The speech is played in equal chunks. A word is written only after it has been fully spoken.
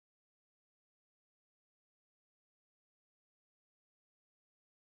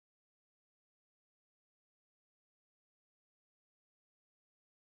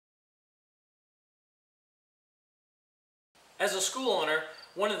As a school owner,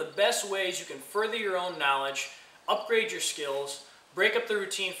 one of the best ways you can further your own knowledge, upgrade your skills, break up the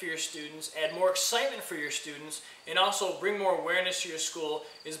routine for your students, add more excitement for your students, and also bring more awareness to your school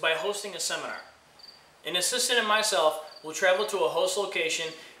is by hosting a seminar. An assistant and myself will travel to a host location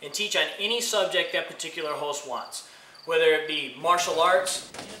and teach on any subject that particular host wants, whether it be martial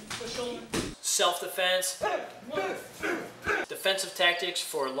arts, self-defense, defensive tactics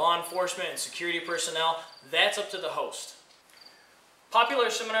for law enforcement and security personnel. That's up to the host. Popular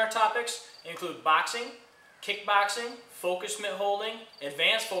seminar topics include boxing, kickboxing, focus mitt holding,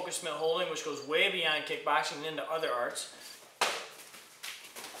 advanced focus mitt holding, which goes way beyond kickboxing and into other arts,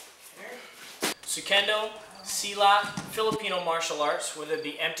 Sukendo, Silat, Filipino martial arts, whether it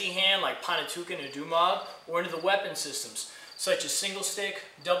be empty hand like Panatukan or Dumag, or into the weapon systems, such as single stick,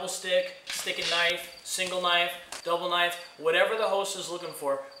 double stick, stick and knife, single knife, double knife, whatever the host is looking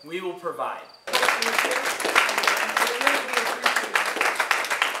for, we will provide.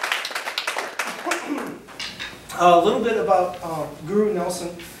 A little bit about Guro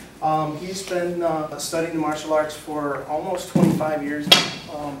Nelson. He's been studying the martial arts for almost 25 years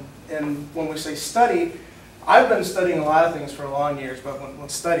now. And when we say study, I've been studying a lot of things for long years, but when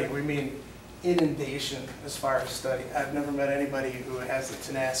study, we mean inundation as far as study. I've never met anybody who has the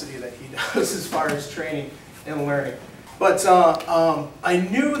tenacity that he does as far as training and learning. But I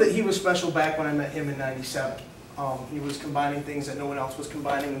knew that he was special back when I met him in '97. He was combining things that no one else was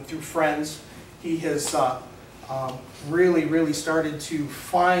combining, and through friends, he has really started to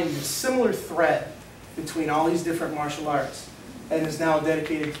find a similar thread between all these different martial arts, and is now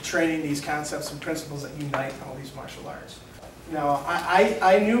dedicated to training these concepts and principles that unite all these martial arts. Now,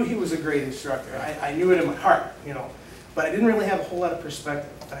 I knew he was a great instructor. I knew it in my heart, you know, but I didn't really have a whole lot of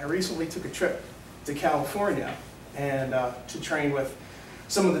perspective. I recently took a trip to California and to train with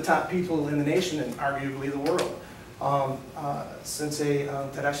some of the top people in the nation and arguably the world. Sensei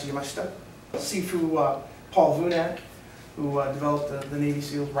Tadashi Yamashita, Sifu Paul Vunak, who developed the Navy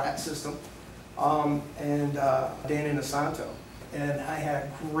SEALs RAT system, and Dana Nasanto. And I had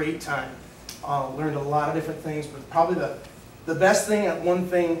a great time. Learned a lot of different things, but probably the best thing,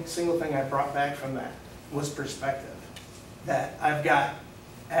 single thing I brought back from that was perspective. That I've got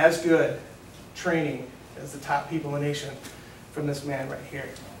as good training as the top people in the nation from this man right here.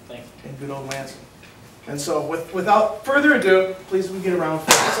 Thank you. In good old Lansing. And so without further ado, please we get around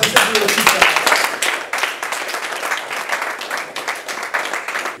for it.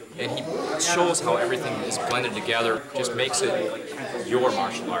 And he shows how everything is blended together, just makes it your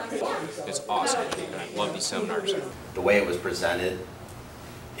martial art. It's awesome, and I love these seminars. The way it was presented,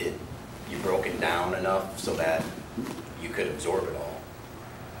 you broke it down enough so that you could absorb it all.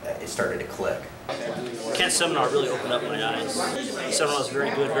 It started to click. Kent's seminar really opened up my eyes. The seminar was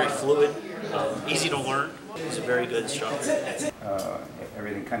very good, very fluid, easy to learn. He's a very good instructor.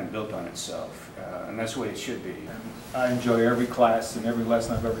 Everything kind of built on itself, and that's the way it should be. I enjoy every class and every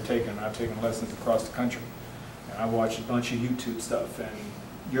lesson I've ever taken. I've taken lessons across the country, and I watch a bunch of YouTube stuff, and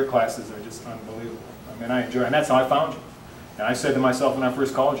your classes are just unbelievable. I mean, I enjoy it, and that's how I found you. And I said to myself when I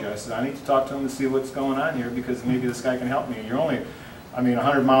first called you, I said, I need to talk to him to see what's going on here, because maybe this guy can help me. And you're only, I mean,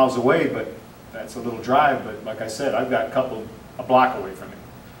 100 miles away, but that's a little drive, but like I said, I've got a block away from you.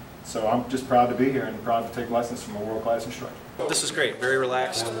 So I'm just proud to be here and proud to take lessons from a world-class instructor. This is great, very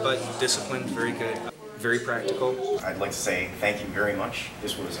relaxed, but disciplined, very good, very practical. I'd like to say thank you very much.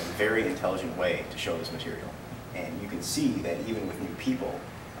 This was a very intelligent way to show this material. And you can see that even with new people,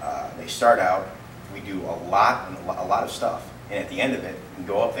 they start out, we do a lot of stuff, and at the end of it, we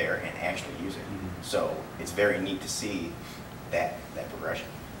go up there and actually use it. So it's very neat to see that progression.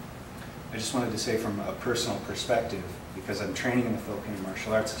 I just wanted to say from a personal perspective, because I'm training in the Filipino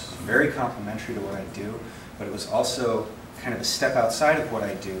martial arts, this was very complementary to what I do, but it was also kind of a step outside of what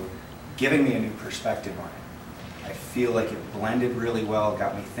I do, giving me a new perspective on it. I feel like it blended really well,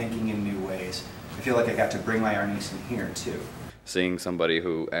 got me thinking in new ways. I feel like I got to bring my Arnis in here too. Seeing somebody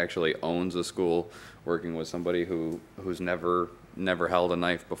who actually owns a school, working with somebody who's never held a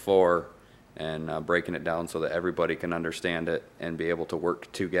knife before, and breaking it down so that everybody can understand it and be able to work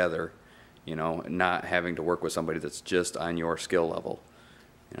together. You know, not having to work with somebody that's just on your skill level.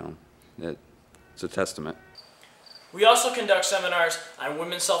 You know, it's a testament. We also conduct seminars on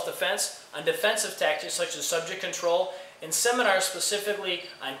women's self-defense, on defensive tactics such as subject control, and seminars specifically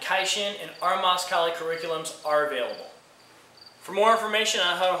on Kaishin and Armas Kali curriculums are available. For more information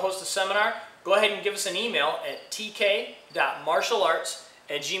on how to host a seminar, go ahead and give us an email at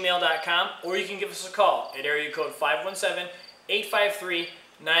tk.martialarts@gmail.com, or you can give us a call at area code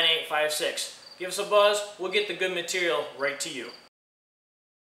 517-853-9856. Give us a buzz, we'll get the good material right to you.